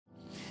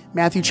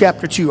Matthew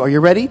chapter 2. Are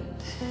you ready?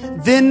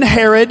 Then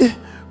Herod,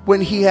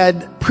 when he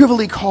had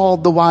privily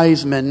called the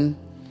wise men,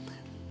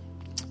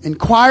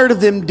 inquired of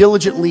them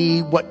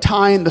diligently what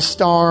time the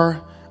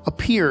star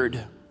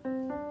appeared.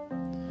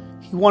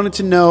 He wanted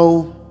to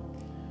know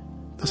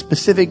the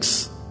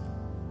specifics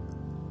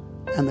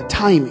and the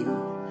timing.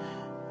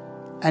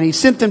 And he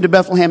sent them to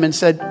Bethlehem and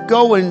said,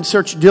 "Go and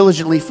search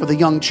diligently for the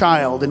young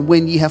child. And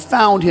when ye have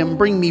found him,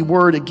 bring me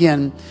word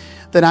again,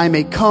 that I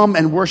may come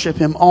and worship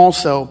him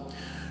also."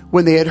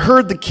 When they had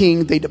heard the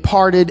king, they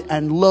departed,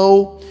 and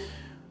lo,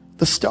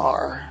 the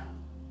star,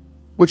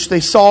 which they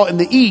saw in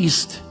the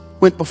east,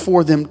 went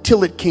before them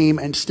till it came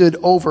and stood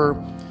over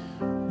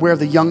where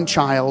the young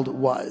child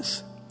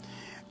was.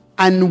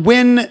 And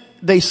when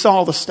they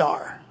saw the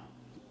star,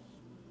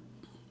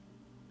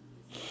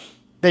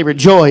 they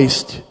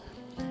rejoiced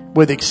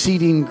with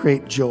exceeding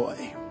great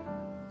joy.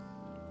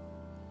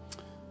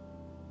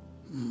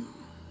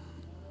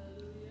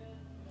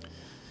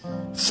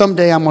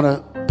 Someday I'm going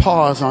to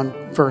pause on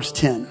verse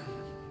 10.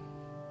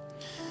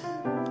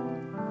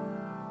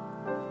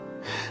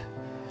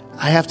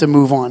 I have to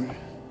move on.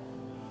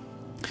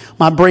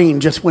 My brain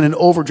just went in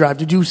overdrive.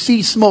 Did you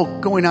see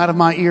smoke going out of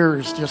my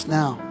ears just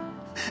now?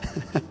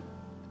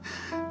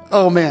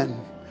 Oh man.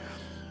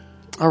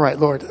 All right,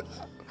 Lord.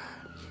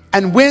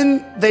 And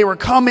when they were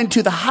come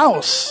into the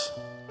house,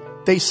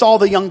 they saw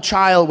the young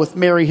child with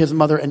Mary his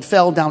mother, and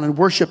fell down and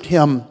worshipped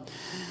him.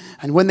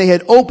 And when they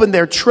had opened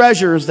their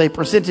treasures, they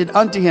presented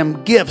unto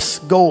him gifts,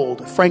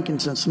 gold,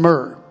 frankincense,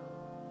 myrrh.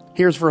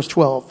 Here's verse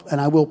 12, and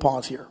I will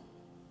pause here.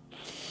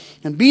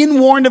 And being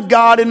warned of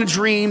God in a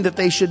dream that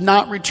they should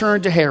not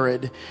return to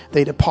Herod,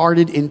 they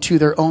departed into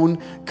their own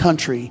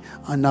country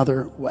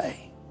another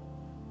way.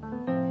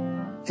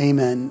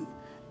 Amen.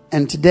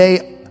 And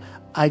today,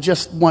 I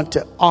just want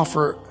to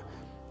offer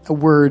a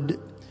word,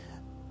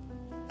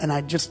 and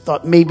I just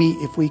thought maybe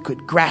if we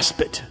could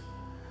grasp it,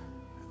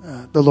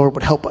 the Lord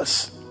would help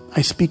us.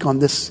 I speak on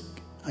this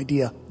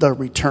idea, the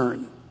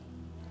return.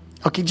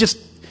 Okay,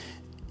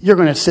 you're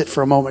going to sit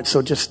for a moment,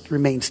 so just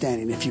remain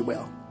standing, if you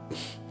will.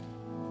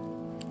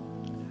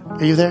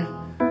 Are you there?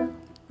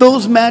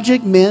 Those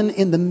magic men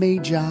in the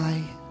Magi,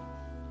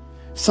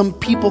 some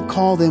people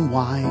call them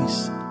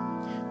wise.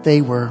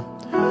 They were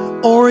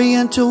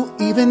Oriental,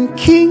 even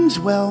kings.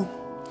 Well,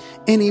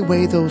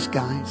 anyway, those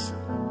guys,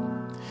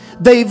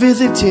 they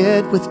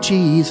visited with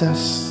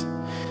Jesus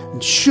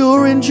and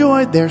sure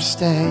enjoyed their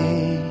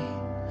stay.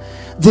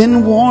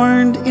 Then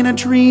warned in a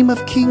dream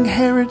of King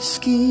Herod's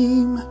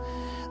scheme,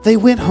 they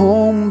went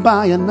home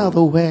by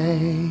another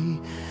way.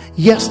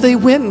 Yes, they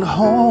went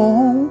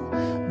home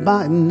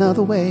by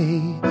another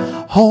way.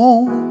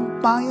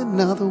 Home by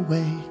another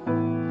way.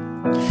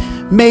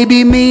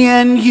 Maybe me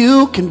and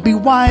you can be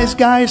wise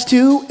guys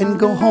too and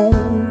go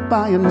home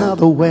by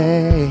another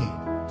way.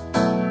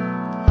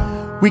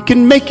 We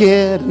can make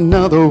it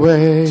another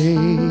way.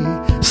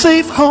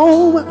 Safe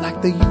home,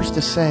 like they used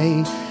to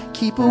say.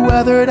 Keep a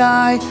weathered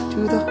eye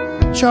to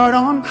the chart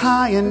on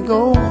high and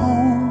go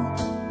home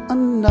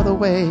another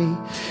way.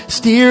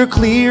 Steer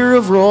clear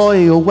of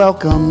royal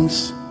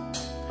welcomes.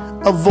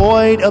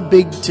 Avoid a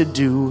big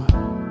to-do.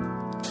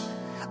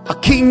 A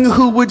king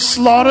who would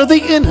slaughter the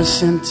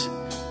innocent,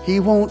 he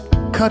won't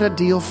cut a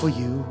deal for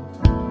you.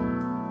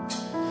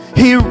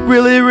 He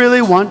really,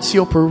 really wants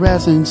your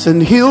presence,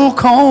 and he'll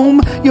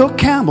comb your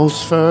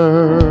camel's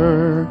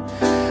fur.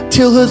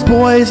 Till his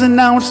boys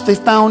announced they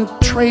found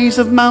trays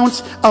of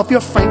mounts of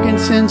your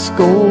frankincense,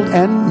 gold,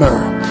 and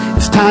myrrh.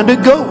 It's time to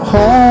go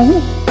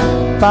home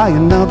by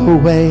another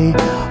way.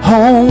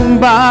 Home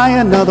by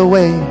another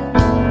way.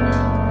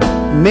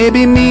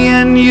 Maybe me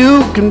and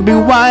you can be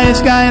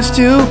wise guys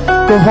too.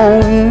 Go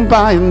home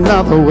by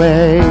another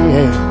way.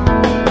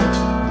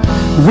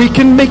 We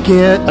can make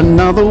it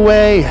another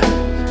way.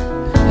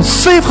 A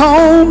safe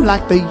home,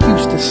 like they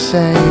used to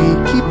say.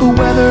 Keep a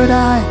weathered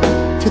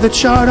eye to the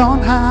chart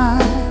on high.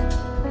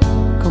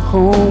 Go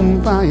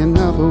home by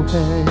another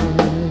way.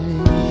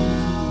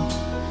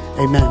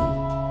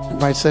 Amen.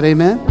 Everybody said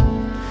amen?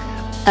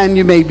 And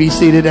you may be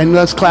seated, and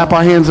let's clap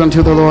our hands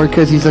unto the Lord,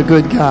 because he's a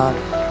good God.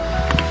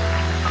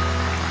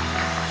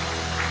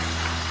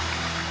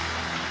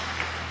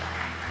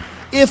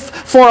 If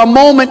for a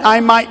moment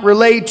I might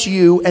relate to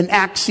you an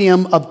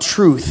axiom of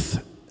truth.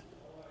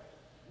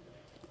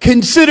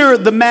 Consider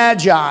the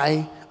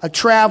Magi, a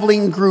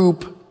traveling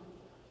group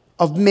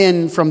of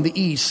men from the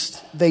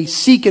east. They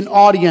seek an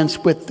audience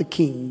with the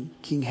king,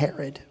 King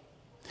Herod.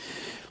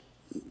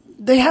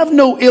 They have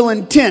no ill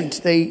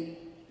intent. They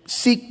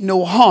seek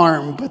no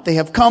harm, but they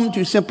have come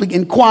to simply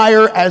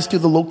inquire as to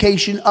the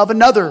location of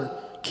another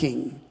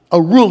king,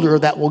 a ruler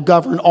that will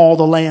govern all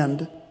the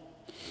land.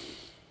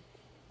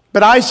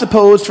 But I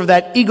suppose for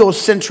that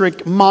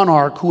egocentric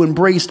monarch who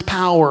embraced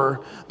power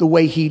the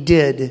way he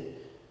did,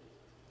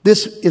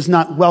 this is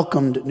not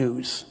welcomed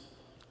news.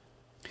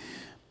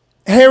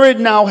 Herod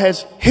now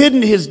has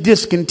hidden his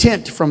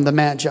discontent from the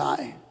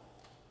Magi.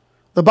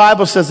 The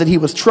Bible says that he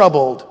was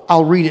troubled.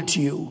 I'll read it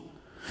to you.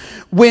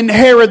 When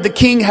Herod the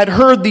king had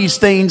heard these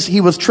things,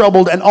 he was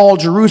troubled, and all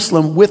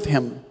Jerusalem with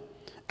him.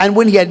 And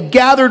when he had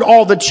gathered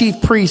all the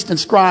chief priests and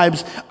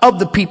scribes of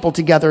the people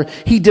together,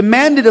 he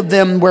demanded of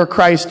them where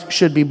Christ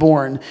should be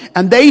born.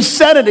 And they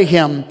said unto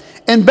him,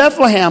 in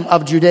Bethlehem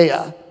of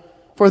Judea.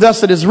 For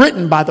thus it is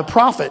written by the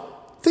prophet.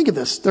 Think of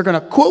this. They're going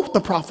to quote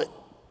the prophet.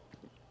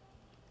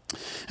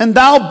 And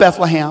thou,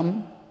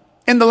 Bethlehem,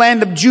 in the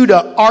land of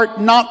Judah, art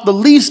not the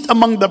least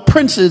among the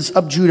princes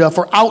of Judah,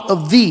 for out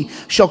of thee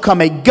shall come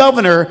a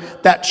governor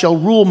that shall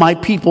rule my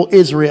people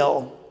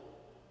Israel.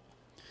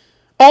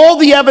 All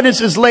the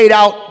evidence is laid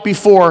out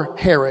before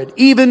Herod.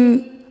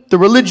 Even the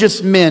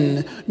religious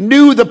men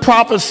knew the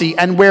prophecy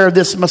and where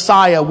this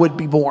Messiah would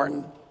be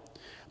born.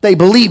 They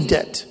believed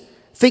it.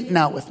 Think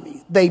now with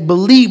me. They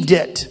believed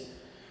it.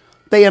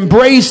 They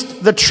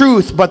embraced the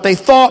truth, but they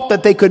thought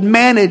that they could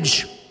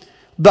manage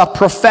the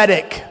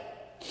prophetic.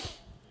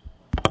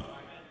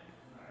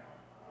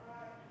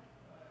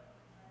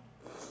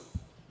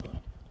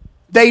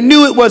 They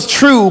knew it was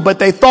true, but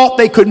they thought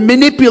they could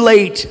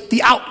manipulate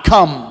the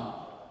outcome.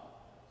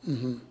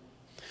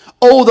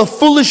 Oh, the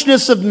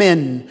foolishness of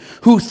men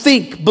who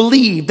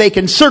believe they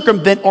can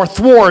circumvent or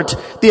thwart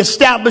the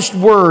established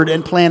word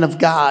and plan of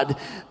God.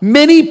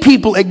 Many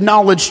people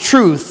acknowledge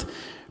truth,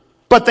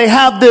 but they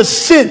have this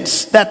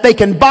sense that they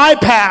can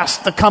bypass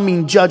the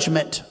coming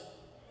judgment.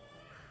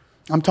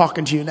 I'm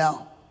talking to you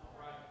now.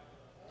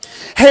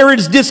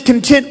 Herod's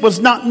discontent was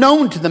not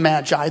known to the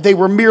Magi. They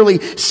were merely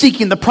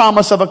seeking the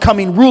promise of a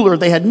coming ruler.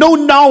 They had no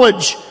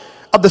knowledge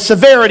of the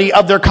severity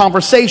of their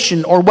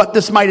conversation or what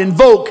this might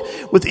invoke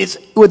with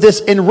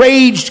this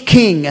enraged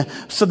king.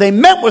 So they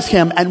met with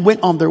him and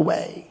went on their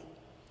way.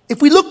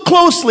 If we look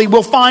closely,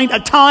 we'll find a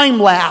time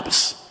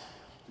lapse.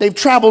 They've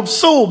traveled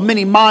so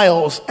many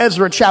miles.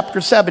 Ezra chapter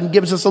 7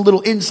 gives us a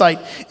little insight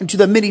into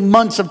the many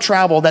months of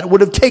travel that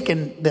would have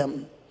taken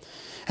them.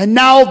 And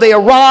now they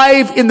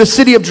arrive in the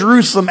city of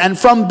Jerusalem, and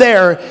from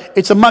there,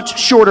 it's a much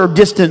shorter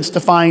distance to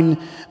find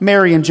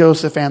Mary and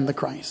Joseph and the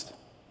Christ.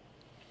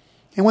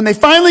 And when they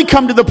finally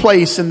come to the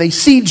place and they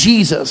see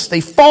Jesus, they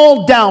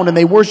fall down and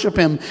they worship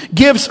him.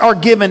 Gifts are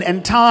given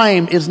and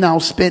time is now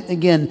spent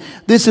again.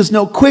 This is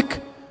no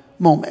quick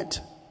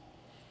moment.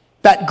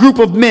 That group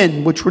of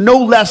men, which were no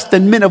less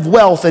than men of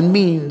wealth and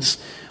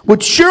means,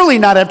 would surely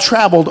not have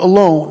traveled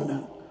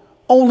alone.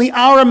 Only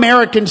our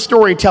American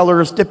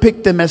storytellers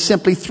depict them as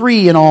simply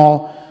three in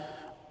all,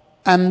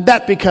 and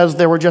that because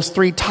there were just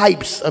three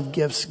types of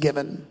gifts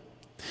given.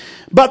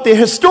 But the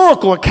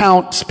historical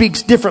account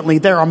speaks differently.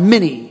 There are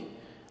many.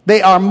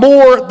 They are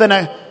more than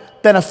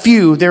a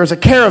few. There is a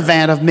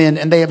caravan of men,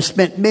 and they have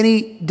spent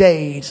many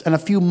days and a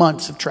few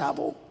months of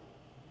travel.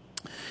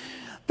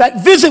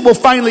 That visit will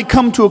finally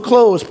come to a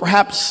close.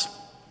 Perhaps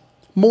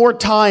more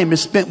time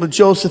is spent with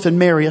Joseph and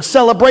Mary. A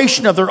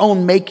celebration of their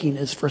own making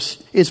is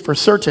for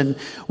certain.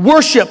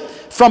 Worship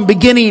from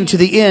beginning to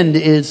the end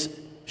is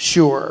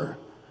sure.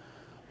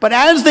 But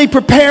as they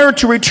prepare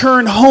to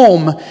return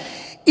home,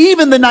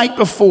 even the night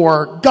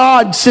before,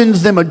 God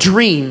sends them a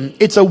dream.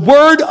 It's a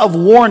word of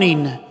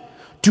warning.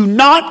 Do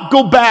not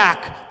go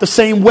back the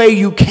same way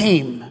you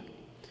came.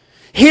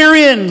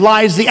 Herein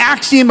lies the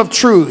axiom of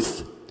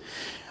truth.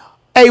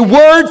 A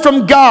word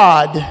from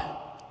God,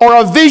 or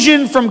a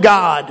vision from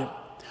God,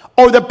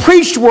 or the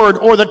preached word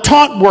or the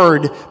taught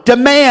word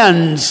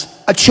demands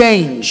a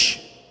change.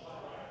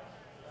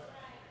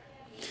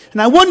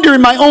 And I wonder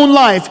in my own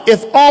life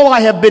if all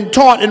I have been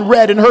taught and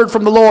read and heard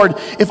from the Lord,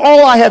 if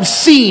all I have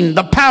seen,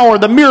 the power,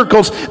 the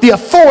miracles, the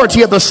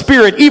authority of the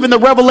Spirit, even the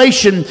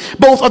revelation,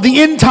 both of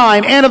the end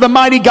time and of the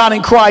mighty God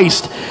in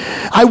Christ,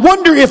 I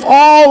wonder if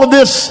all of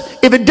this,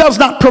 if it does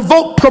not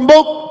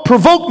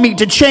provoke me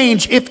to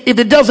change, if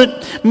it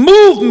doesn't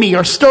move me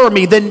or stir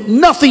me, then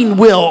nothing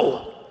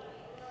will.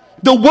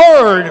 The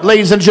Word,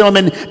 ladies and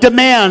gentlemen,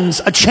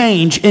 demands a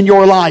change in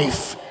your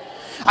life.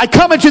 I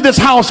come into this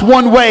house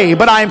one way,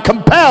 but I am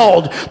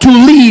compelled to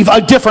leave a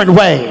different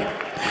way.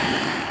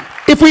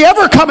 If we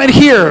ever come in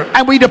here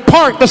and we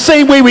depart the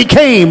same way we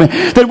came,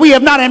 then we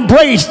have not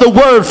embraced the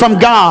word from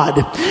God.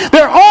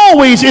 There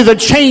always is a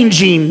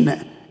changing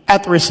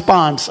at the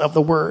response of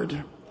the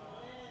word.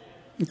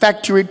 In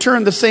fact, to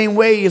return the same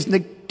way is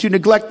to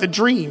neglect the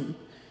dream.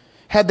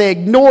 Had they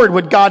ignored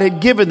what God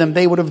had given them,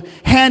 they would have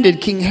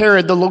handed King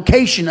Herod the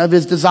location of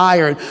his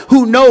desire.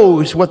 Who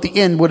knows what the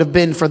end would have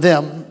been for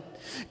them?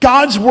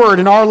 God's word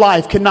in our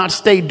life cannot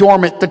stay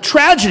dormant. The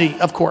tragedy,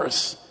 of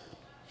course,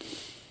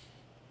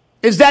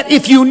 is that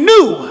if you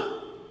knew,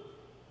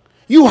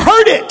 you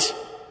heard it,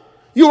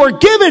 you were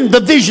given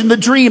the vision, the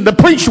dream, the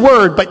preached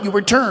word, but you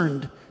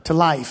returned to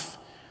life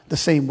the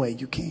same way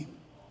you came.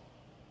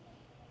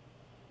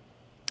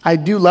 I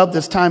do love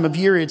this time of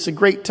year. It's a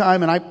great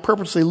time, and I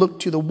purposely look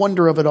to the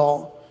wonder of it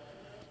all.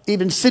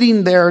 Even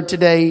sitting there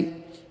today,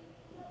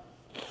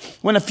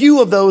 when a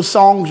few of those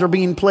songs are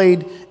being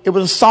played, it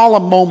was a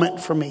solemn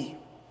moment for me.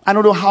 I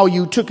don't know how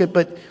you took it,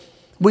 but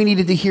we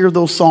needed to hear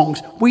those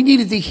songs. We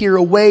needed to hear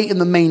Away in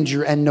the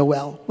Manger and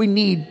Noel. We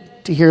need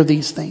to hear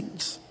these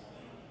things.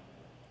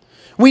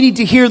 We need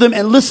to hear them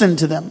and listen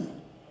to them,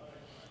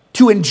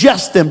 to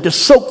ingest them, to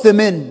soak them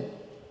in.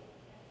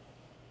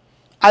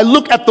 I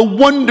look at the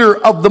wonder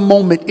of the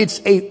moment.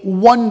 It's a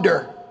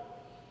wonder.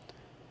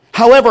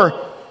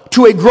 However,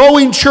 to a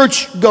growing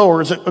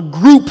churchgoers, a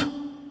group,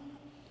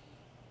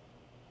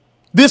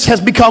 this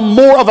has become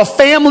more of a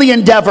family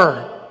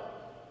endeavor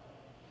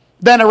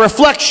than a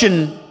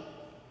reflection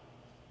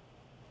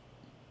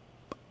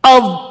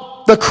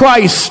of the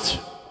Christ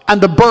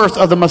and the birth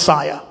of the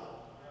Messiah.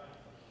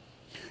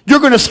 You're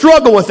going to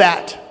struggle with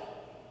that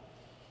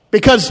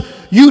because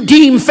you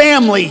deem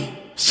family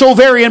so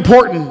very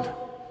important.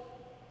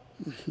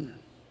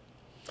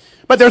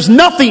 But there's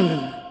nothing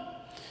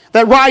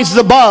that rises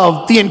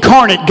above the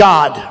incarnate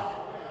God.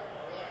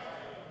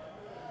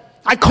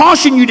 I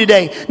caution you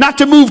today not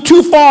to move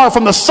too far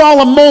from the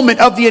solemn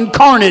moment of the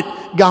incarnate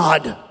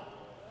God.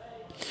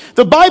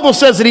 The Bible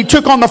says that he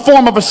took on the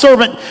form of a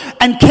servant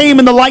and came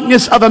in the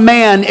likeness of a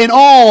man. In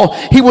all,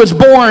 he was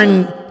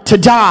born to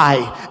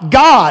die.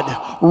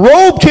 God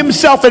robed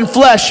himself in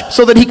flesh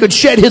so that he could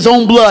shed his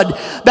own blood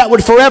that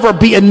would forever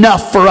be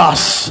enough for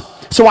us.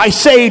 So I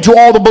say to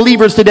all the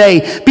believers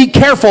today, be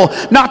careful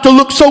not to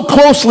look so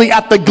closely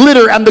at the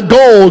glitter and the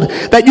gold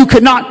that you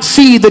could not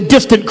see the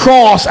distant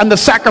cross and the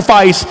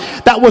sacrifice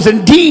that was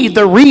indeed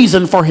the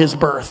reason for his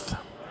birth.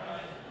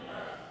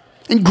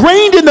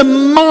 Ingrained in the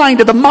mind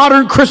of the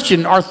modern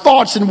Christian are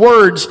thoughts and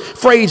words,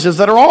 phrases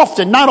that are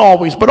often, not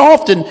always, but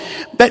often,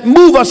 that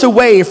move us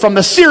away from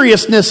the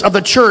seriousness of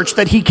the church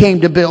that he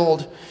came to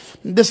build.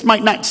 This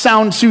might not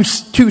sound too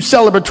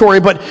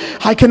celebratory, but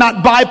I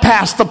cannot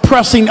bypass the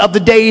pressing of the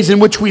days in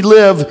which we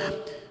live.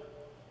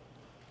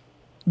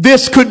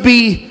 This could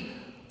be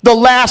the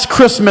last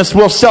Christmas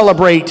we'll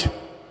celebrate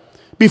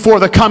before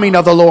the coming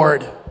of the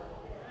Lord.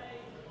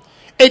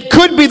 It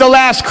could be the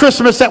last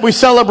Christmas that we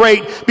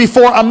celebrate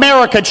before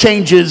America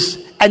changes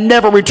and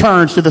never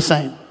returns to the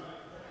same.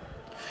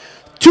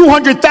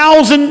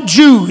 200,000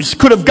 Jews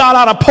could have got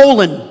out of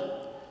Poland.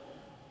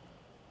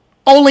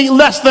 Only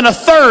less than a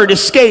third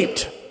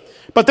escaped.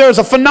 But there's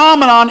a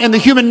phenomenon in the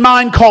human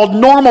mind called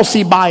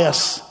normalcy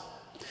bias.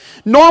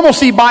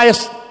 Normalcy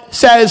bias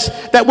says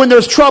that when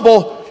there's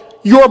trouble,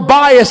 your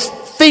bias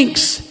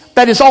thinks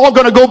that it's all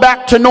going to go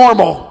back to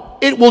normal.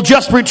 It will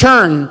just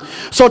return.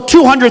 So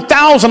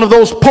 200,000 of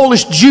those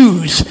Polish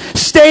Jews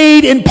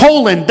stayed in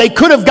Poland. They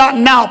could have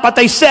gotten out, but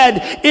they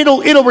said,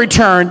 it'll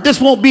return. This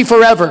won't be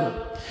forever.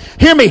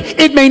 Hear me.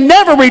 It may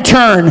never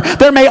return.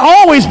 There may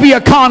always be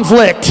a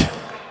conflict.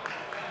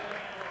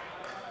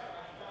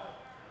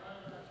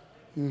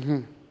 Mm-hmm.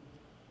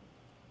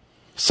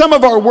 Some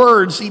of our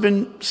words,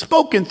 even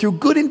spoken through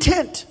good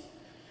intent,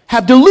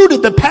 have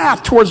diluted the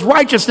path towards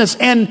righteousness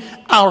and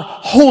our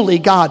holy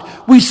God.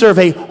 We serve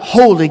a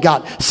holy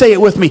God. Say it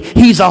with me.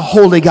 He's a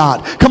holy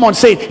God. Come on,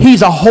 say it.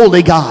 He's a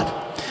holy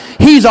God.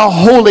 He's a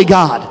holy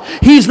God.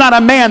 He's not a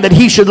man that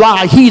he should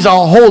lie. He's a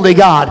holy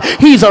God.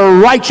 He's a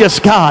righteous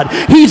God.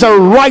 He's a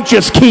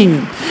righteous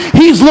king.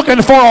 He's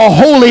looking for a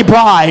holy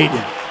bride.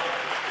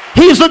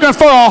 He's looking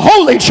for a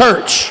holy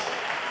church.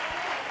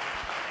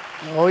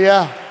 Oh,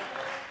 yeah.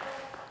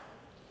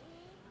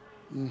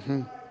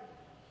 Mm-hmm.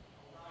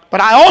 But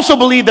I also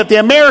believe that the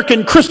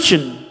American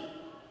Christian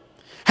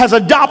has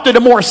adopted a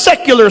more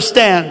secular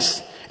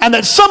stance, and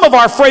that some of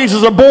our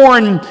phrases are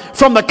born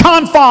from the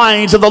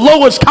confines of the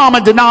lowest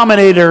common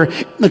denominator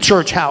in the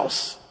church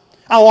house.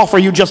 I'll offer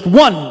you just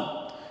one,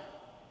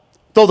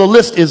 though the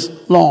list is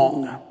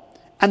long.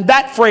 And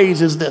that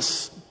phrase is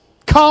this: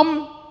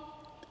 come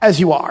as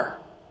you are.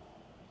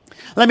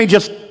 Let me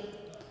just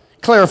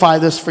clarify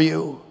this for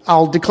you.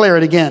 I'll declare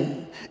it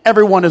again.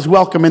 Everyone is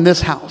welcome in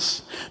this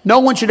house. No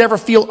one should ever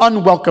feel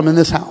unwelcome in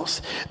this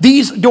house.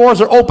 These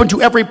doors are open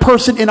to every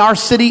person in our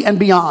city and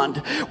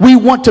beyond. We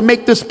want to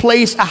make this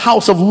place a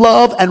house of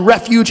love and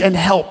refuge and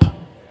help.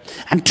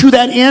 And to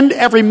that end,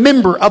 every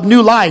member of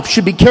New Life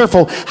should be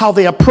careful how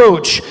they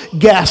approach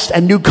guests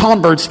and new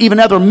converts, even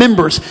other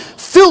members.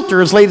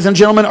 Filters, ladies and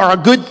gentlemen, are a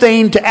good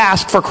thing to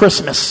ask for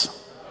Christmas.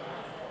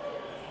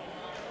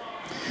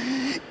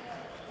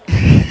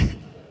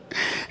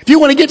 If you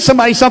want to get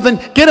somebody something,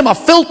 get them a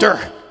filter.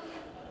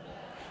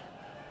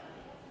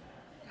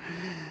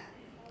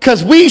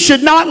 Because we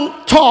should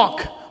not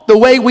talk the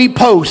way we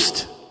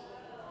post.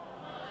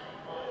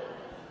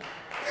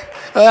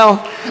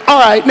 Well, all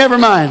right, never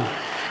mind.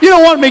 You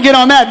don't want me to get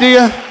on that, do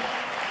you?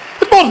 It's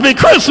supposed to be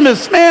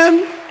Christmas,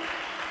 man.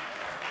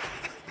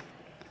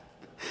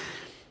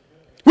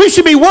 We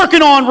should be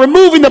working on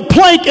removing the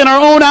plank in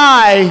our own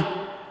eye.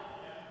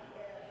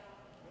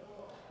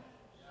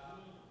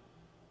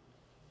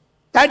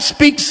 That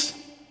speaks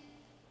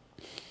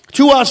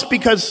to us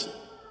because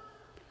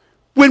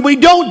when we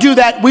don't do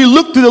that, we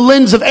look through the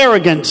lens of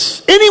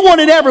arrogance.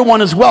 Anyone and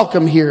everyone is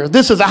welcome here.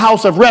 This is a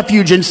house of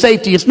refuge and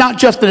safety. It's not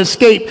just an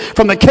escape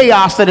from the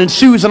chaos that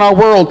ensues in our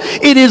world.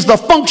 It is the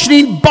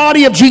functioning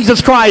body of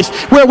Jesus Christ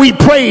where we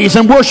praise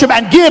and worship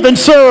and give and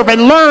serve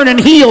and learn and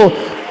heal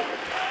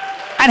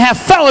and have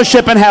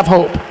fellowship and have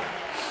hope.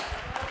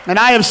 And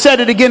I have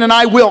said it again and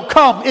I will.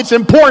 Come. It's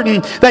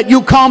important that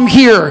you come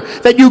here,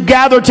 that you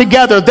gather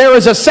together. There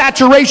is a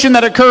saturation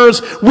that occurs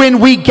when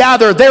we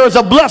gather. There is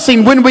a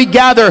blessing when we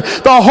gather.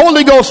 The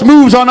Holy Ghost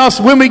moves on us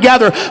when we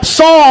gather.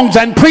 Songs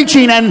and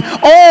preaching and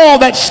all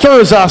that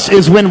stirs us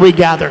is when we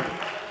gather.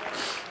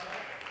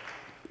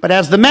 But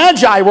as the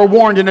Magi were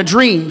warned in a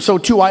dream, so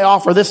too I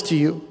offer this to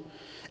you.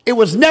 It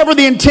was never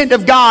the intent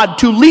of God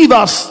to leave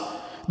us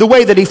the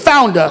way that he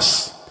found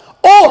us,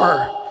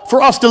 or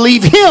for us to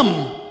leave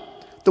him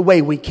the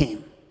way we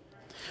came.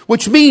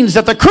 Which means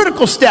that the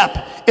critical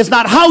step is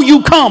not how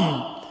you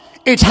come,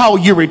 it's how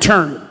you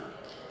return.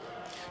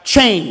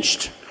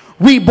 Changed,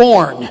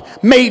 reborn,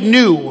 made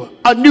new,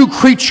 a new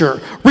creature,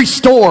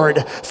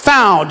 restored,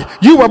 found.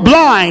 You were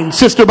blind,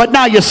 sister, but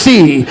now you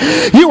see.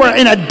 You were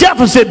in a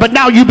deficit, but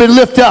now you've been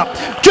lifted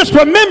up. Just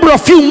remember a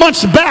few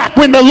months back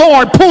when the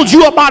Lord pulled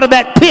you up out of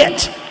that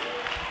pit.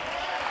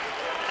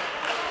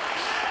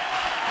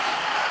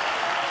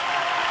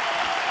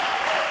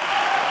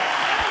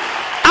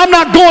 I'm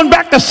not going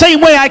back the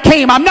same way I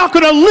came. I'm not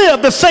going to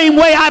live the same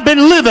way I've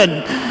been living.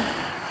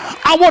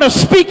 I want to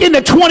speak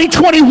into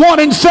 2021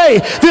 and say,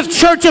 this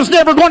church is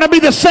never going to be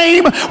the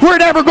same. We're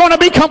never going to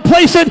be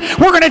complacent.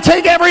 We're going to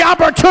take every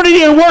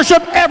opportunity and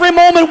worship every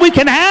moment we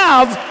can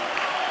have.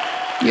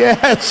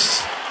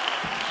 Yes.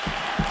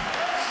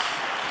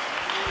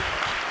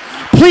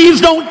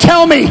 Please don't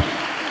tell me.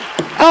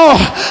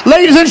 Oh,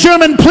 ladies and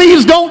gentlemen,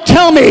 please don't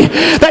tell me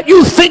that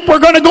you think we're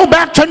going to go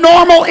back to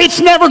normal. It's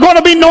never going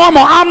to be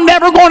normal. I'm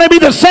never going to be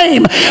the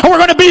same. We're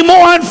going to be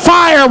more on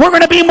fire. We're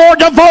going to be more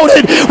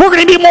devoted. We're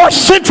going to be more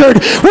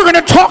centered. We're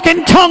going to talk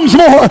in tongues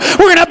more.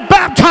 We're going to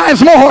baptize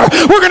more.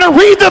 We're going to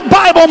read the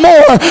Bible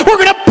more. We're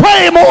going to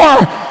pray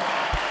more.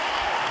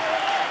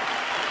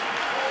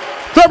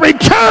 The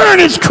return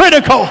is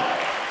critical.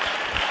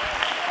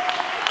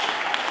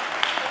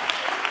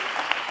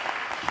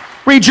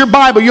 Read your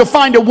Bible. You'll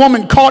find a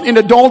woman caught in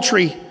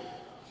adultery.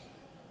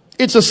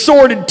 It's a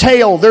sordid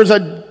tale. There's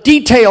a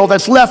detail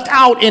that's left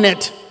out in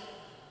it.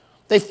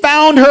 They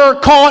found her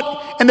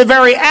caught in the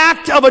very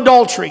act of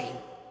adultery.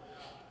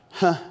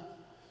 I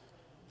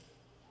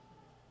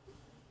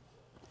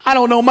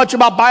don't know much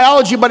about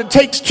biology, but it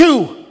takes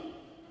two.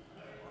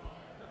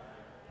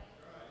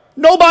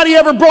 Nobody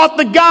ever brought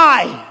the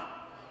guy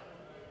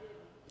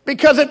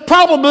because it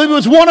probably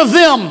was one of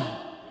them.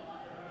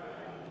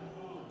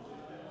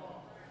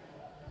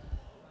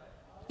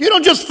 You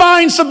don't just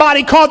find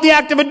somebody caught in the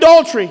act of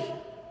adultery.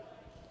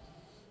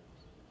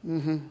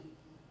 And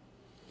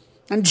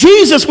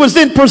Jesus was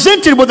then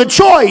presented with a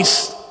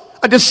choice,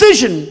 a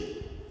decision,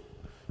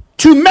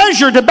 to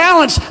measure, to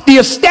balance the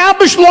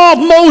established law of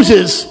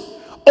Moses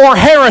or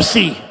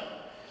heresy.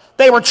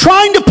 They were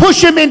trying to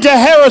push him into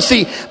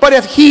heresy, but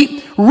if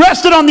he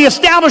rested on the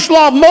established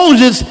law of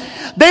Moses,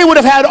 they would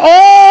have had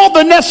all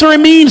the necessary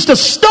means to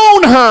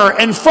stone her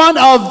in front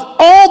of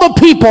all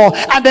the people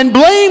and then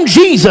blame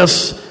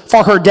Jesus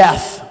for her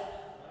death.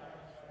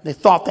 They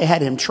thought they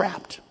had him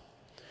trapped.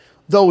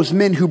 Those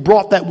men who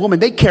brought that woman,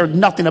 they cared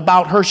nothing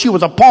about her. She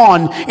was a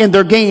pawn in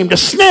their game to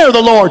snare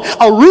the Lord,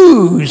 a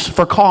ruse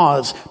for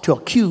cause to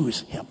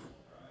accuse him.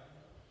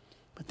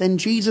 But then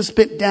Jesus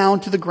bent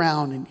down to the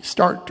ground and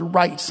started to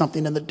write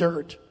something in the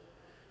dirt.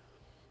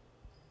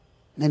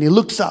 And then he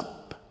looks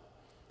up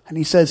and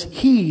he says,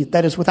 "He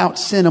that is without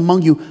sin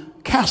among you,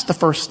 cast the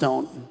first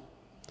stone."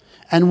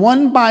 And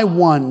one by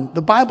one,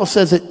 the Bible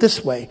says it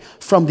this way,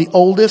 from the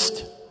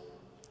oldest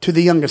to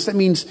the youngest. That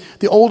means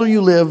the older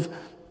you live,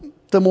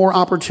 the more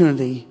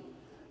opportunity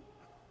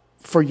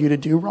for you to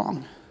do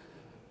wrong.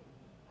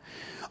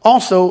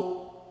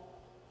 Also,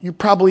 you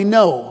probably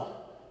know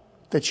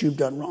that you've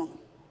done wrong.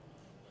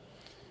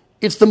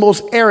 It's the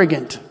most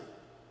arrogant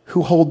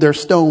who hold their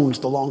stones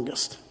the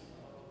longest.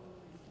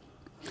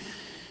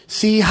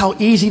 See how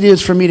easy it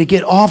is for me to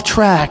get off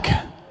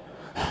track.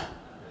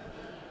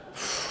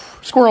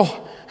 Squirrel.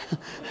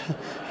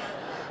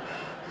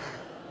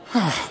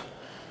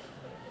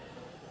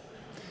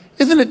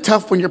 Isn't it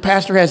tough when your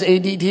pastor has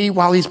ADD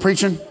while he's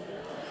preaching?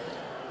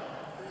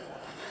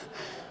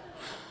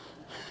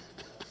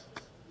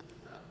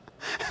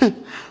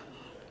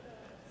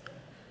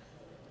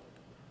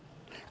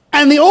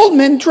 And the old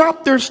men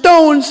dropped their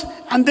stones,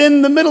 and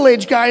then the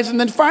middle-aged guys, and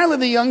then finally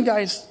the young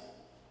guys.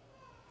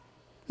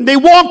 They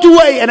walked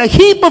away, and a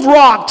heap of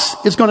rocks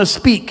is going to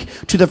speak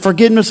to the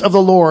forgiveness of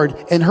the Lord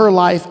in her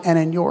life and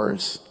in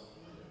yours.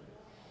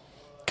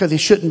 Because he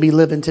shouldn't be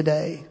living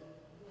today.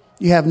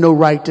 You have no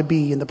right to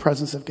be in the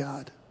presence of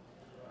God.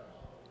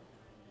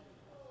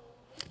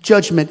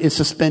 Judgment is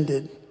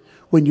suspended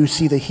when you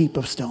see the heap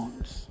of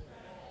stones.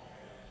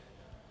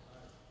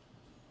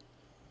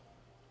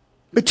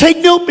 But take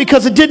note,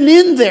 because it didn't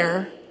end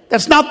there.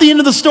 That's not the end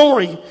of the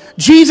story.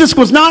 Jesus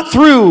was not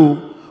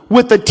through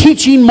with the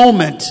teaching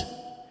moment.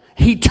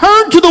 He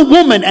turned to the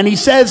woman and he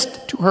says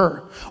to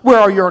her, "Where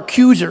are your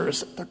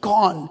accusers?" They're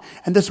gone.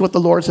 And this is what the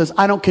Lord says: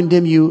 "I don't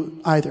condemn you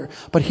either.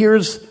 But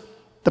here's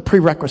the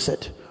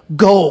prerequisite.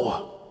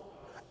 Go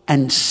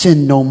and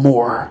sin no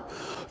more.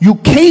 You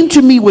came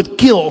to me with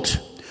guilt.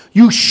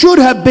 You should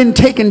have been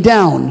taken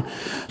down.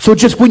 So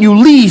just when you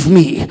leave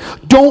me,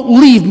 don't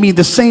leave me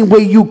the same way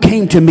you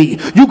came to me.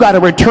 You got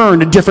to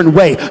return a different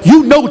way.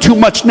 You know too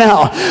much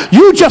now.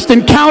 You just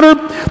encountered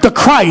the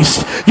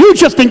Christ. You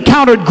just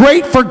encountered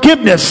great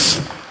forgiveness.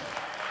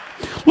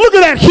 Look at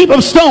that heap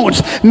of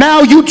stones.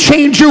 Now you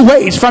change your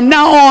ways. From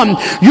now on,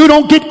 you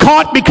don't get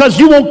caught because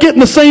you won't get in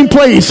the same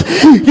place.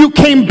 You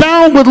came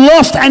bound with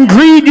lust and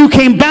greed. You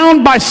came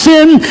bound by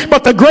sin.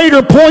 But the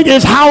greater point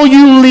is how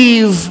you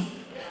leave.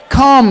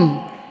 Come.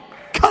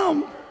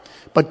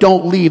 But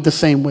don't leave the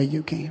same way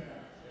you came.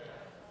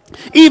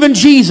 Even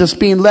Jesus,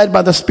 being led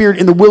by the Spirit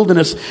in the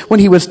wilderness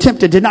when he was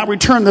tempted, did not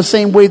return the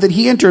same way that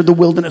he entered the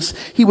wilderness.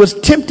 He was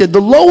tempted,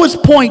 the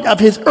lowest point of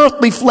his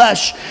earthly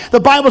flesh. The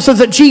Bible says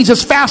that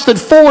Jesus fasted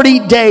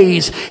 40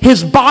 days.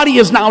 His body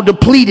is now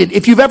depleted.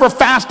 If you've ever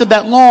fasted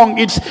that long,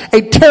 it's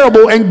a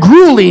terrible and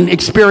grueling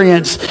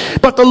experience.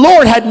 But the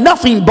Lord had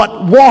nothing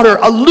but water,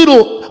 a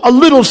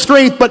little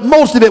strength, but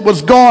most of it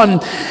was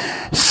gone.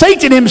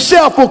 Satan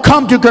himself will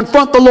come to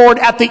confront the Lord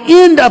at the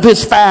end of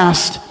his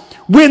fast,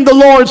 when the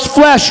Lord's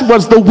flesh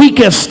was the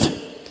weakest.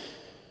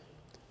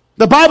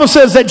 The Bible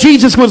says that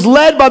Jesus was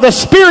led by the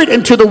Spirit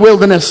into the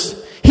wilderness.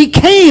 He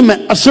came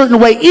a certain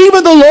way,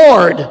 even the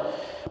Lord.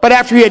 But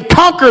after he had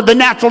conquered the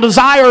natural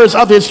desires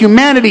of his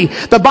humanity,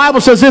 the Bible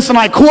says this, and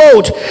I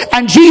quote,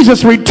 "And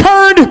Jesus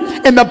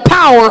returned in the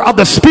power of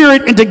the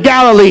Spirit into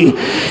Galilee."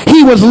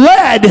 He was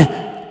led,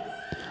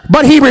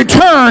 but he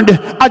returned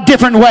a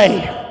different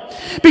way.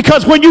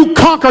 Because when you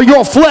conquer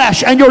your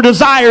flesh and your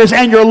desires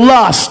and your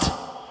lust,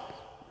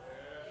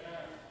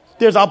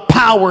 there's a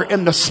power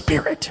in the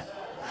Spirit.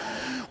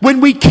 When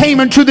we came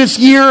into this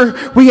year,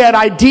 we had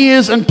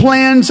ideas and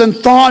plans and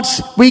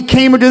thoughts. We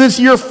came into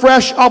this year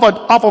fresh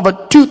off of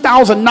a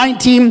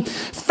 2019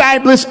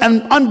 fabulous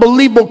and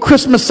unbelievable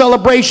Christmas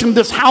celebration.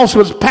 This house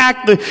was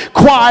packed. The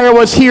choir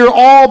was here.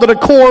 All the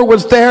decor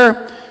was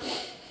there.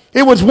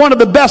 It was one of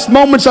the best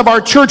moments of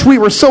our church. We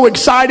were so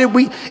excited.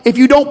 If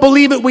you don't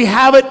believe it, we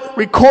have it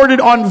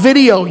recorded on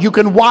video. You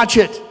can watch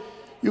it.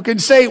 You can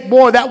say,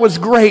 boy, that was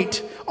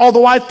great.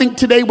 Although I think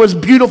today was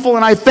beautiful,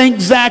 and I thank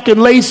Zach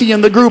and Lacey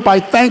and the group. I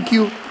thank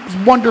you. It was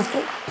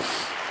wonderful.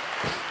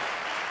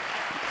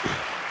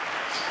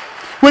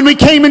 When we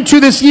came into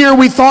this year,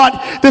 we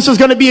thought this is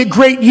going to be a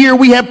great year.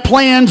 We have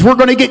plans. We're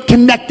going to get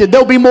connected.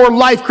 There'll be more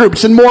life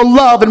groups and more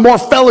love and more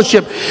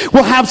fellowship.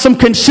 We'll have some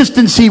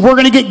consistency. We're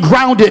going to get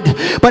grounded.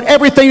 But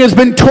everything has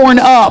been torn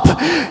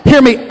up.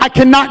 Hear me. I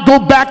cannot go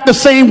back the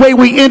same way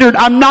we entered.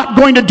 I'm not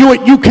going to do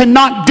it. You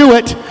cannot do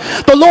it.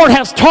 The Lord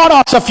has taught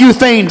us a few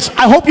things.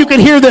 I hope you can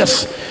hear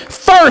this.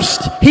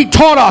 First, he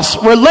taught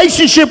us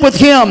relationship with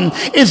him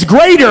is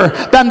greater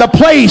than the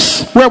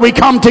place where we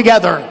come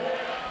together.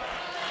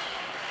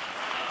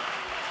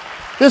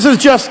 This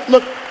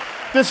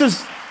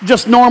is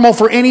just normal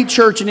for any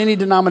church in any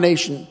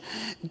denomination.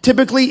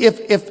 Typically,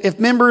 if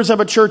members of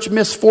a church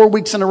miss 4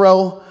 weeks in a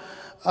row,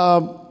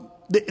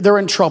 they're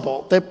in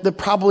trouble. They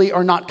probably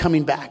are not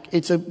coming back.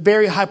 It's a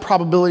very high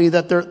probability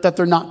that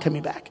they're not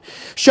coming back.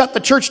 Shut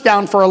the church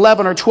down for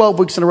 11 or 12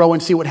 weeks in a row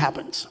and see what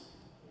happens.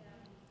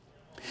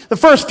 The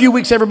first few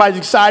weeks, everybody's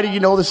excited.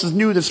 You know, this is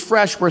new, this is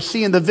fresh. We're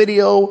seeing the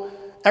video.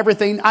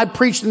 Everything. I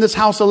preached in this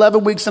house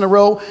 11 weeks in a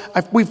row.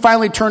 We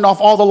finally turned off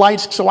all the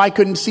lights so I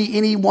couldn't see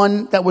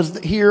anyone that was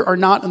here or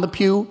not in the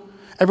pew.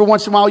 Every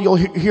once in a while you'll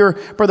hear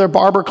Brother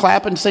Barber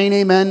clap and saying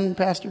amen,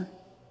 Pastor.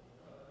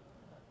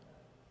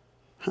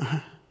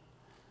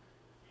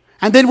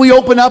 And then we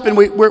open up and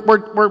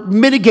we're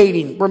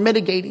mitigating. We're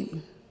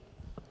mitigating.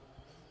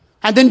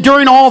 And then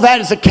during all that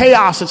is a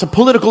chaos. It's a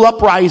political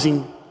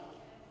uprising.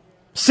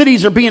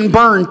 Cities are being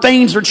burned.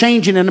 Things are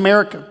changing in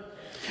America.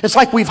 It's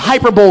like we've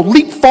hyperboled,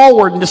 leaped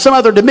forward into some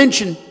other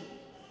dimension.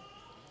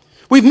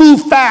 We've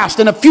moved fast.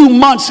 In a few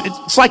months,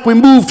 it's like we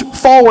moved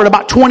forward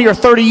about 20 or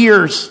 30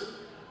 years.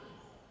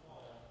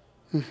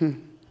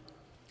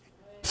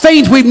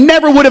 Things we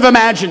never would have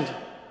imagined.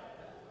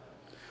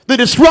 The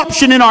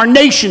disruption in our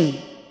nation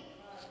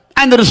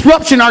and the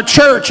disruption in our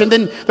church. And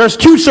then there's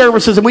 2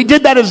 services, and we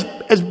did that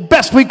as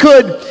best we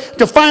could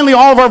till finally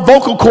all of our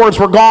vocal cords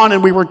were gone,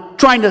 and we were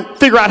trying to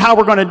figure out how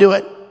we're going to do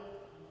it.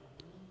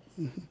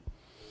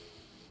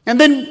 And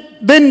then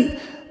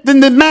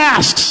the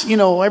masks, you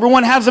know,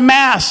 everyone has a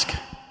mask,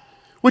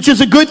 which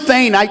is a good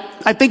thing. I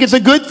think it's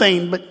a good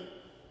thing, but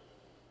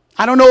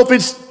I don't know if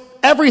it's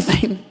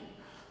everything.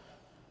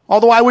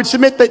 Although I would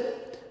submit that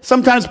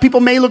sometimes people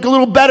may look a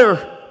little better.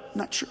 I'm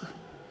not sure.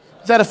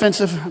 Is that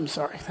offensive? I'm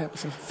sorry. That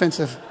was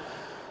offensive.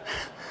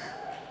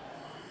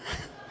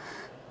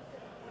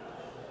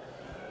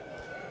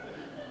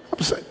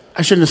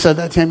 I shouldn't have said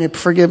that, Tammy.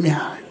 Forgive me.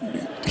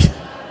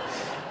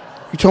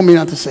 You told me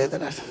not to say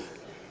that.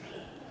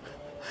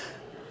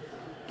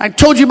 I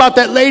told you about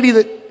that lady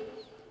that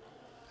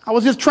I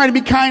was just trying to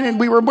be kind, and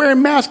we were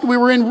wearing masks. We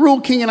were in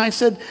Rural King, and I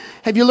said,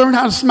 have you learned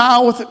how to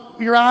smile with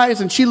your eyes?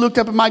 And she looked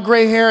up at my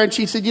gray hair, and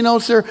she said, you know,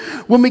 sir,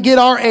 when we get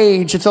our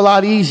age, it's a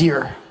lot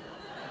easier.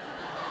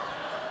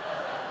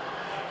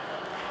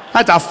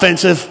 That's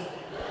offensive.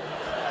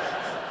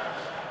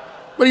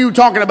 What are you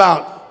talking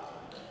about?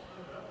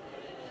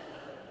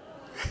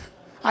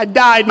 I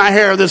dyed my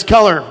hair this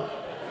color.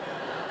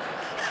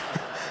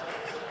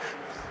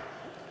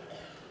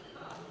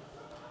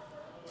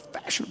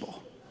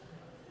 Fashionable.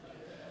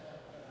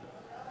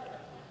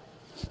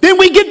 Then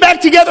we get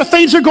back together,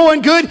 things are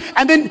going good,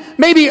 and then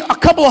maybe a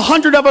couple of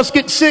hundred of us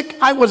get sick.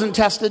 I wasn't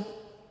tested.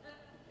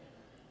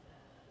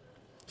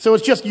 So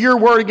it's just your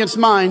word against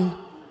mine.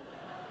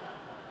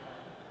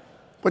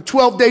 But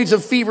 12 days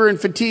of fever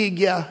and fatigue,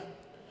 yeah.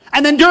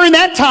 And then during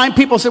that time,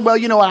 people said, well,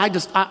 you know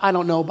what, I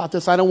don't know about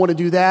this. I don't want to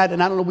do that.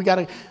 And I don't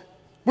know,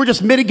 we're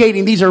just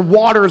mitigating. These are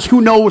waters. Who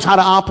knows how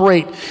to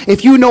operate?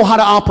 If you know how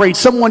to operate,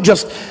 someone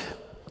just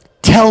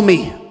tell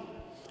me.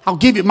 I'll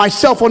give you, my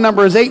cell phone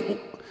number is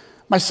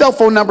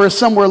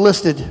somewhere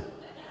listed.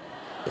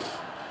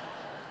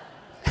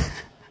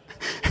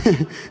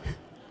 It's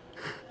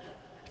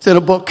in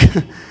a book.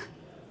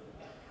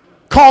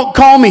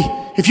 Call me.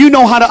 If you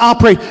know how to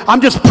operate,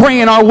 I'm just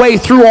praying our way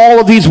through all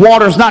of these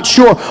waters, not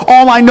sure.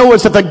 All I know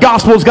is that the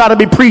gospel's got to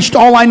be preached.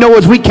 All I know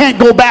is we can't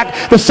go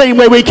back the same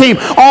way we came.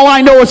 All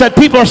I know is that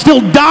people are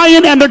still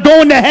dying and they're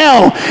going to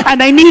hell.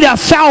 And they need a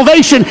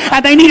salvation,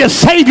 and they need a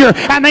savior,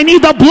 and they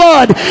need the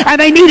blood,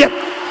 and they need it.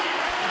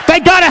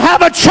 They got to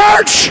have a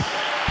church.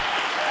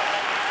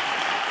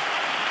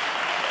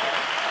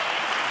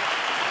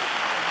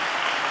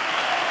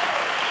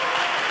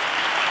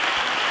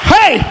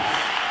 Hey!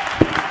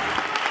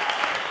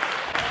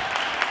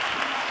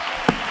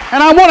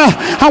 And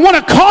I want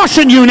to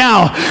caution you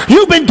now.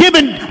 You've been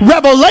given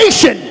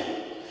revelation.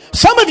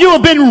 Some of you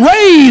have been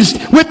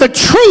raised with the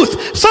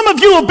truth. Some of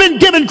you have been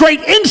given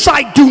great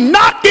insight. Do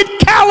not get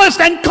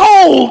calloused and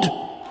cold.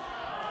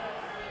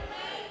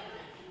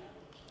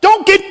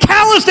 Don't get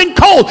calloused and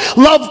cold.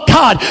 Love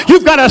God.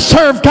 You've got to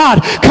serve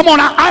God. Come on.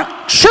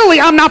 Surely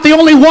I'm not the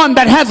only one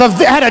that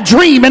had a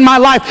dream in my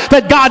life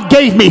that God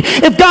gave me.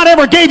 If God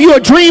ever gave you a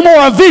dream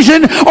or a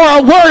vision or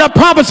a word of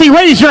prophecy,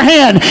 raise your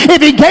hand.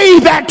 If he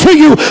gave that to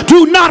you,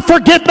 do not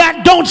forget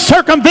that. Don't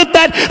circumvent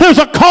that. There's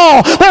a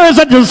call. There is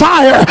a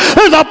desire.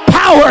 There's a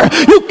power.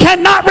 You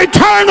cannot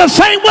return the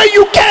same way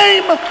you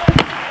came.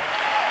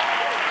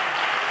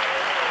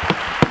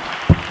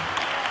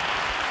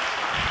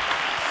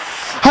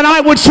 And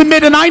I would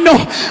submit, and I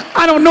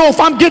don't know if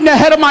I'm getting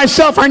ahead of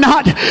myself or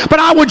not, but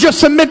I would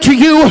just submit to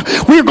you,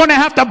 we're going to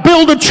have to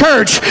build a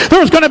church.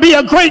 There's going to be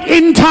a great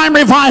end time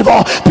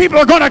revival. People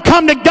are going to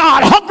come to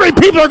God. Hungry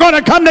people are going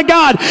to come to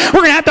God.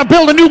 We're going to have to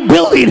build a new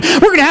building.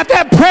 We're going to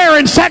have prayer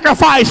and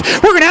sacrifice.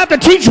 We're going to have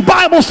to teach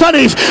Bible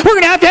studies.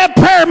 We're going to have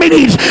prayer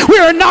meetings. We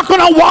are not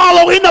going to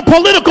wallow in the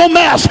political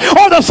mess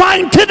or the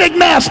scientific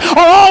mess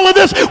or all of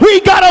this.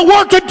 We got a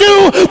work to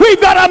do.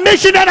 We've got a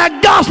mission and a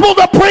gospel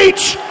to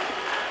preach.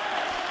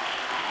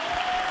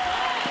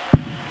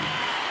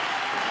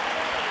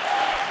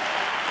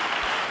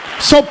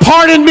 So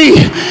pardon me,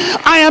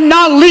 I am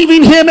not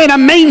leaving him in a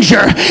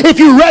manger. If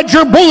you read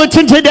your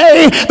bulletin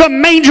today, the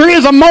manger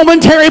is a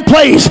momentary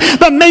place.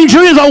 The manger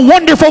is a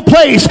wonderful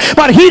place.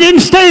 But he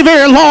didn't stay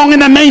very long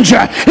in the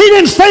manger. He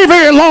didn't stay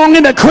very long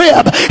in the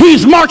crib.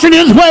 He's marching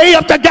his way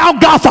up to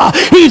Golgotha.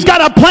 He's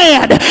got a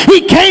plan.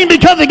 He came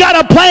because he got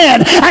a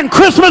plan. And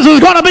Christmas is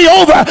going to be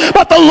over.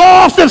 But the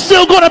lost is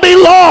still going to be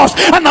lost.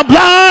 And the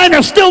blind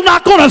are still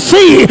not going to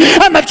see.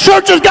 And the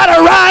church has got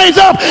to rise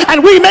up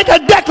and we make a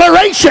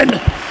declaration.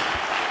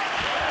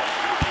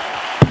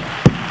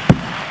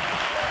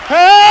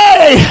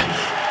 Hey,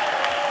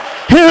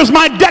 here's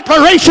my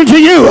declaration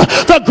to you.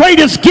 The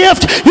greatest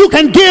gift you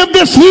can give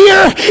this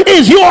year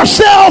is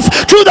yourself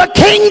to the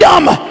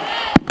kingdom.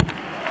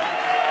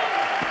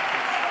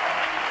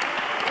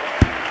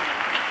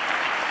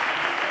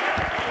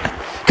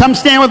 Come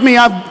stand with me.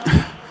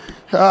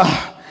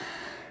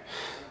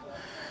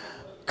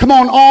 Come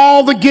on,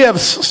 all the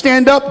gifts,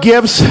 stand up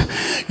gifts.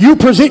 You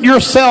present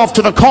yourself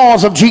to the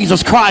cause of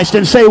Jesus Christ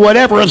and say,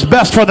 whatever is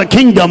best for the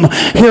kingdom,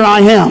 here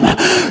I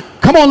am.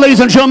 Come on, ladies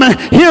and gentlemen,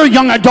 here,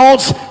 young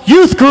adults,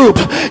 youth group,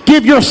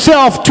 give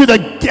yourself to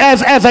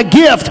as a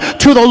gift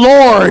to the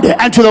Lord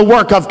and to the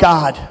work of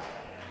God.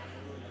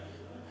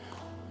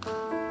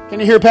 Can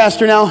you hear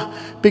Pastor now?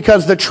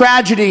 Because the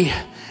tragedy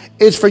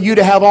is for you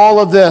to have all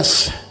of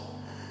this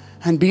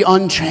and be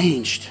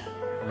unchanged.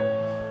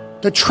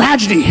 The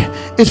tragedy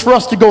is for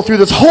us to go through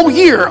this whole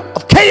year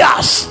of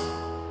chaos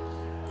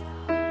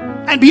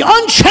and be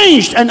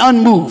unchanged and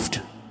unmoved.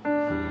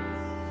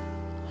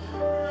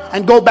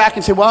 And go back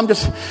and say, well, I'm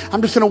just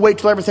going to wait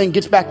till everything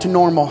gets back to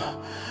normal.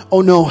 Oh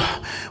no,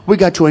 we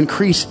got to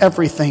increase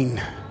everything.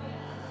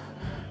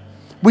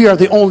 We are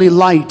the only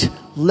light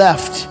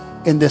left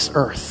in this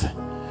earth.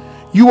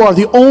 You are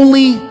the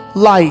only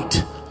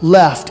light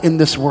left in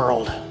this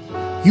world.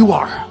 You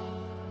are.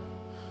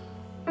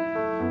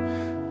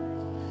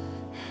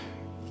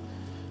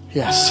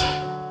 Yes.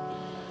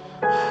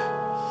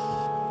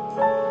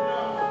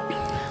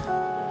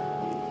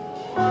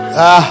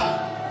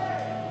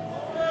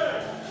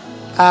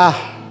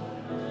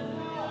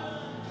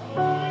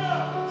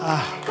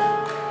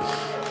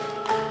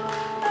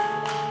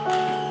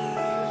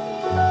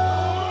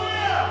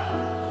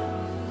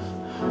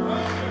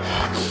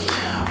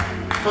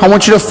 I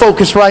want you to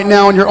focus right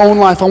now in your own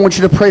life. I want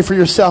you to pray for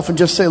yourself and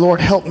just say, Lord,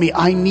 help me.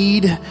 I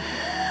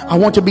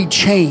want to be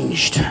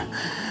changed.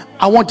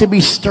 I want to be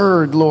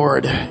stirred,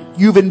 Lord.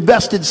 You've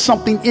invested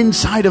something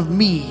inside of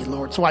me,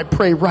 Lord. So I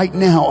pray right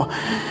now,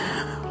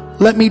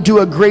 let me do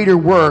a greater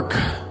work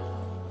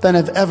than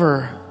I've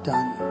ever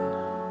done.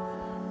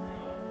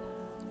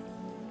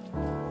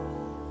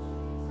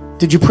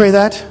 Did you pray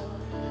that?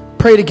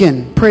 Pray it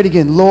again. Pray it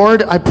again.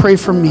 Lord, I pray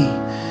for me.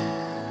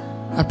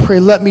 I pray,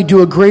 let me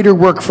do a greater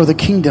work for the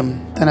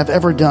kingdom than I've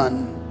ever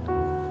done.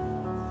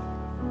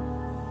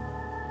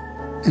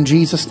 In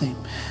Jesus' name.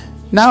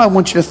 Now I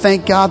want you to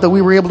thank God that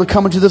we were able to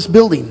come into this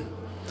building.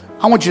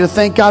 I want you to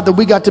thank God that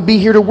we got to be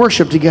here to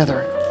worship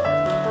together.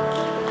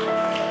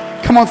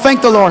 Come on,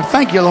 thank the Lord.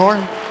 Thank you, Lord.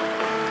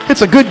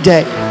 It's a good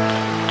day.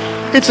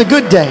 It's a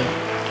good day.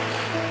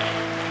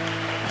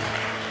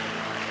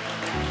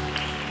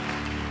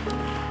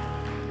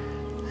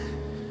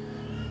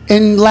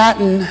 In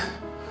Latin,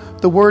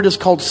 the word is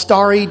called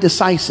stare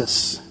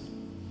decisis.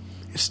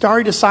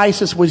 Stare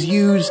decisis was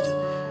used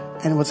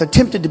and was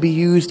attempted to be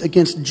used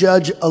against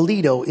Judge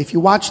Alito. If you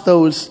watch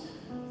those,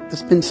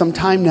 it's been some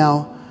time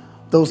now,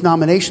 those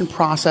nomination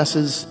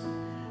processes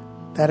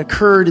that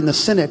occurred in the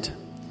Senate,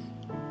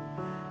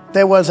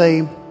 there was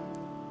a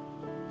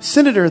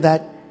senator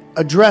that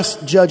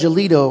addressed Judge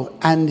Alito,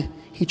 and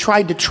he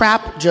tried to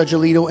trap Judge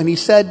Alito, and he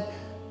said,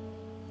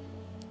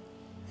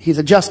 he's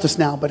a justice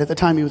now, but at the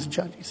time he was a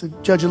judge. He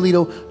said, Judge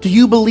Alito, do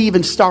you believe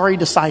in stare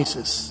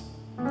decisis?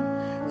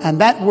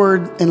 And that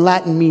word in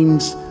Latin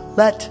means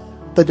let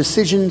the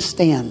decision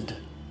stand.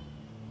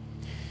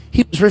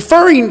 He was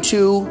referring to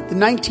the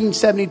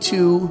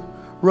 1972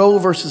 Roe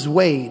versus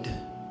Wade.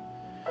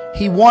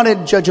 He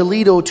wanted Judge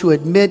Alito to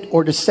admit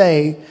or to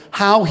say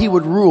how he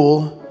would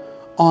rule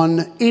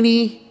on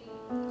any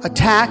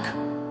attack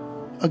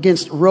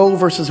against Roe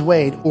versus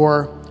Wade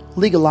or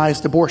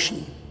legalized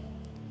abortion.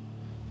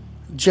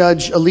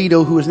 Judge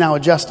Alito, who is now a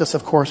justice,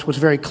 of course, was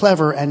very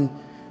clever and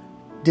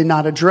did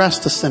not address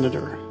the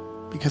senator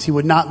because he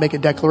would not make a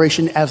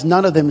declaration, as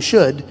none of them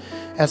should,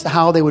 as to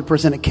how they would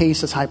present a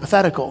case as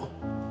hypothetical.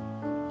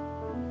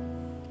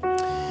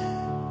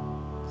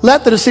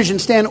 Let the decision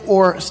stand,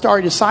 or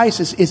stare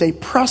decisis, is a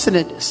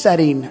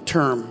precedent-setting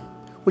term,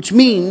 which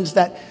means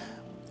that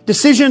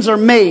decisions are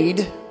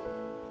made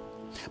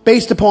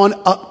based upon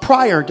a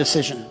prior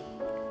decision.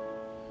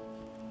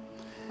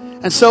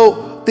 And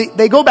so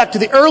they go back to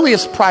the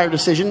earliest prior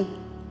decision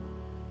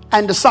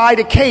and decide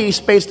a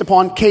case based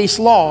upon case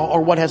law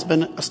or what has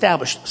been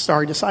established,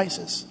 stare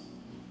decisis.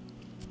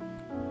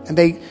 And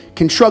they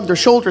can shrug their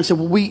shoulders and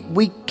say, well,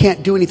 we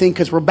can't do anything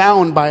because we're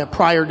bound by a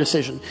prior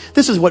decision.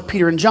 This is what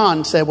Peter and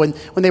John said when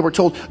they were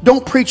told,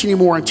 don't preach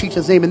anymore and teach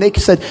his name. And they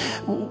said,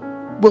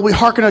 will we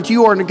hearken unto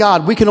you or unto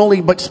God? We can only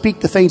but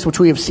speak the things which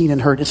we have seen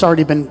and heard. It's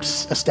already been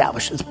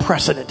established. It's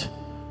precedent.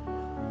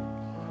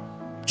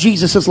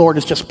 Jesus as Lord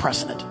is just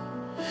precedent.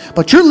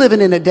 But you're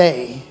living in a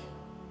day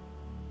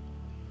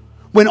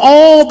when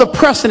all the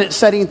precedent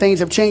setting things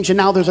have changed, and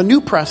now there's a new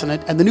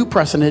precedent, and the new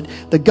precedent,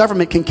 the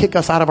government can kick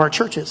us out of our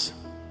churches.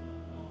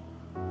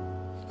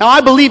 Now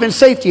I believe in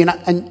safety,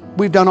 and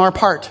we've done our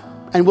part,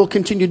 and we'll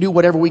continue to do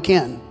whatever we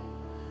can.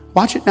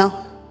 Watch it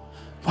now.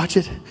 Watch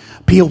it.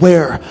 Be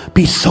aware,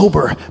 be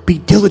sober, be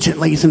diligent,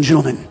 ladies and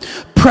gentlemen.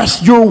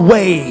 Press your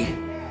way.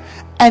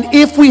 And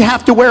if we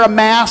have to wear a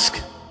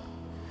mask,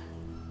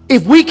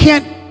 if we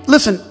can't,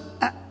 listen,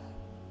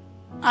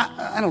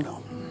 I don't know.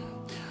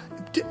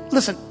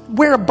 Listen,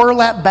 wear a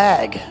burlap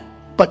bag,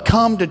 but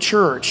come to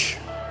church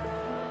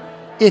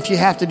if you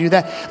have to do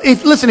that.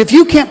 If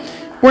you can't,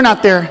 we're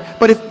not there,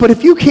 but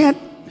if you can't,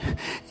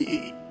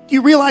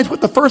 you realize what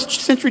the first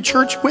century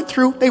church went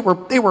through? They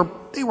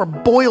were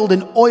boiled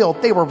in oil.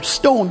 They were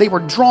stoned. They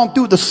were drawn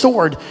through the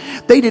sword.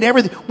 They did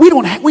everything.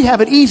 We have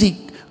it easy.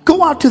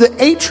 Go out to the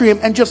atrium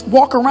and just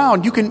walk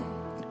around. You can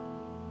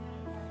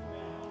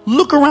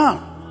look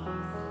around.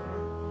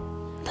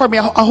 Pardon me,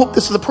 I hope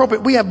this is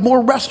appropriate. We have more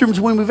restrooms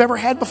than we've ever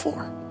had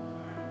before.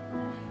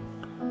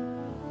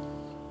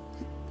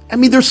 I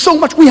mean, there's so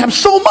much. We have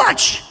so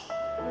much.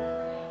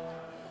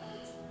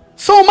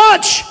 So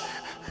much.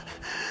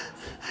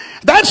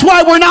 That's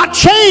why we're not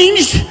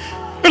changed.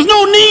 There's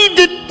no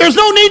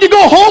need to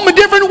go home a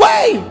different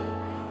way.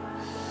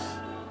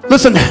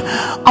 Listen,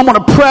 I'm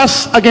going to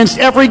press against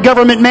every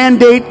government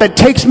mandate that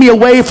takes me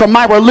away from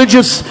my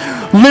religious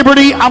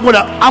liberty. I'm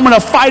going to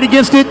fight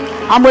against it.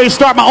 I'm ready to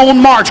start my own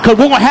march, because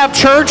we're going to have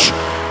church.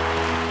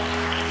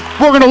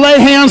 We're going to lay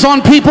hands on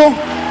people.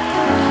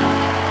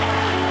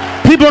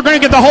 People are going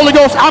to get the Holy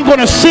Ghost. I'm going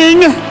to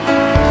sing.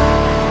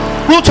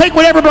 We'll take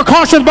whatever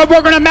precautions, but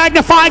we're going to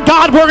magnify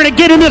God. We're going to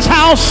get in this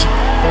house.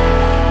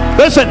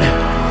 Listen,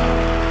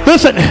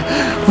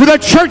 the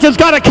church has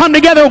got to come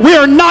together. We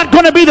are not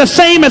going to be the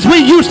same as we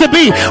used to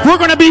be. We're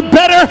going to be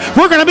better.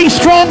 We're going to be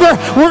stronger.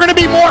 We're going to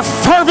be more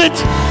fervent.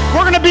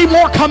 We're going to be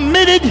more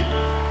committed.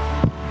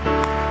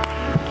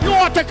 You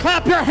ought to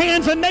clap your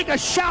hands and make a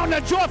shout and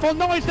a joyful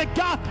noise to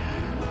God.